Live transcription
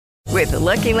With the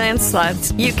Lucky Land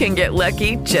Slots, you can get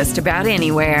lucky just about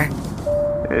anywhere.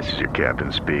 This is your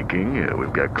captain speaking.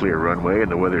 We've got clear runway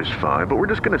and the weather's fine, but we're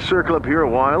just going to circle up here a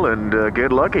while and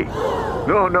get lucky.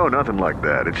 No, nothing like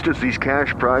that. It's just these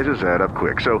cash prizes add up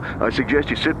quick. So I suggest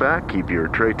you sit back, keep your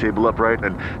tray table upright,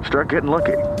 and start getting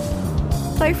lucky.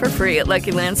 Play for free at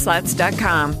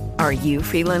LuckyLandSlots.com. Are you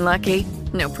feeling lucky?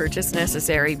 No purchase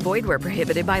necessary. Void where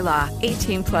prohibited by law.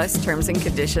 18+ terms and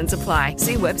conditions apply.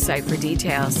 See website for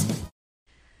details.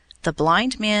 The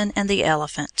Blind Men and the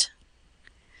Elephant.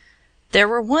 There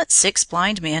were once 6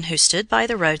 blind men who stood by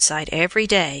the roadside every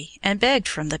day and begged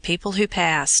from the people who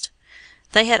passed.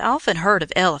 They had often heard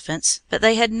of elephants, but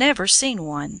they had never seen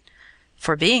one.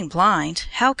 For being blind,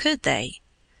 how could they?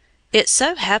 It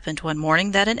so happened one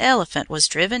morning that an elephant was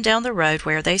driven down the road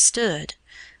where they stood.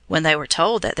 When they were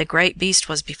told that the great beast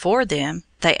was before them,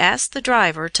 they asked the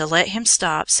driver to let him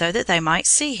stop so that they might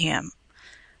see him.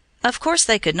 Of course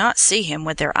they could not see him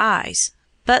with their eyes,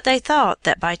 but they thought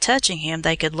that by touching him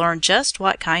they could learn just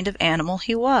what kind of animal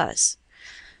he was.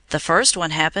 The first one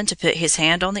happened to put his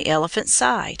hand on the elephant's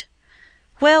side.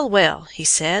 Well, he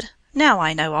said, now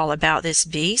I know all about this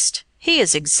beast. He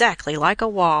is exactly like a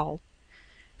wall.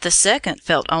 The second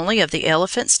felt only of the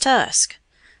elephant's tusk.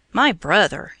 My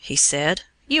brother, he said,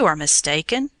 you are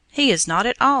mistaken. He is not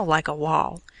at all like a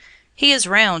wall. He is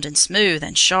round and smooth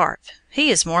and sharp. He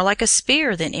is more like a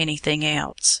spear than anything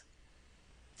else.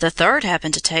 The third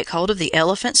happened to take hold of the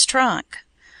elephant's trunk.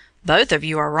 Both of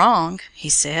you are wrong, he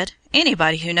said.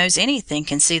 Anybody who knows anything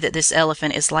can see that this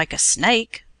elephant is like a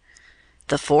snake.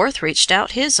 The fourth reached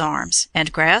out his arms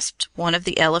and grasped one of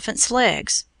the elephant's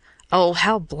legs. Oh,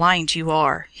 how blind you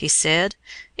are, he said.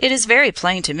 It is very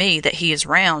plain to me that he is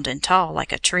round and tall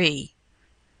like a tree.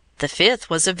 The fifth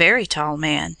was a very tall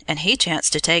man, and he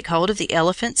chanced to take hold of the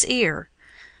elephant's ear.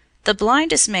 The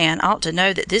blindest man ought to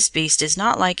know that this beast is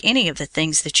not like any of the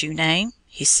things that you name,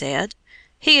 he said.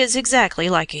 He is exactly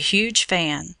like a huge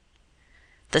fan.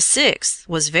 The sixth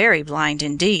was very blind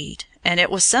indeed, and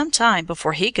it was some time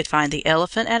before he could find the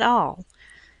elephant at all.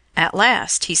 At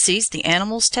last he seized the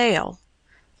animal's tail.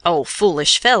 "Oh,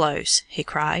 foolish fellows!" he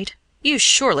cried. "You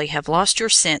surely have lost your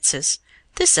senses.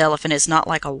 This elephant is not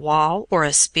like a wall, or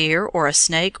a spear, or a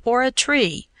snake, or a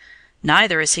tree.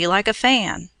 Neither is he like a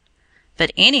fan.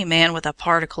 But any man with a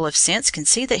particle of sense can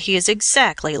see that he is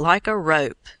exactly like a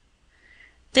rope."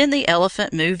 Then the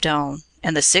elephant moved on,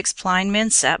 and the 6 blind men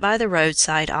sat by the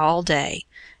roadside all day,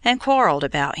 and quarreled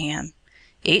about him.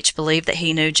 Each believed that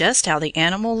he knew just how the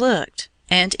animal looked,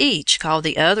 and each called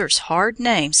the others hard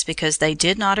names because they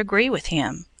did not agree with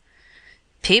him.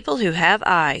 People who have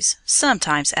eyes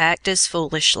sometimes act as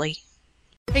foolishly.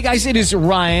 Hey guys, it is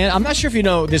Ryan. I'm not sure if you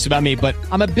know this about me, but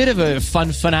I'm a bit of a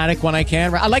fun fanatic when I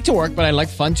can. I like to work, but I like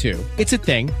fun too. It's a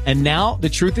thing. And now the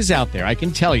truth is out there. I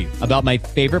can tell you about my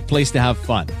favorite place to have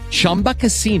fun. Chumba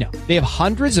Casino. They have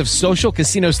hundreds of social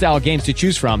casino style games to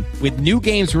choose from with new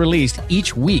games released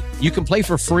each week. You can play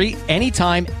for free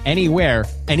anytime, anywhere.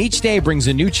 And each day brings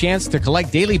a new chance to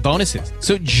collect daily bonuses.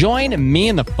 So join me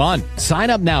in the fun. Sign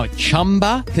up now at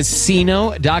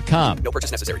ChumbaCasino.com. No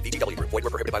purchase necessary. VGW Group. Void where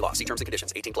prohibited by law. See terms and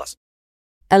conditions. 18+.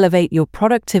 Elevate your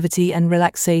productivity and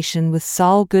relaxation with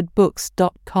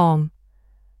SalGoodBooks.com.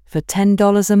 For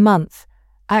 $10 a month,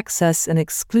 access an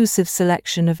exclusive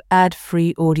selection of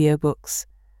ad-free audiobooks.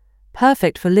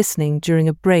 Perfect for listening during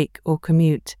a break or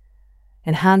commute.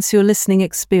 Enhance your listening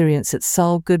experience at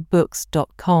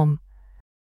SalGoodBooks.com.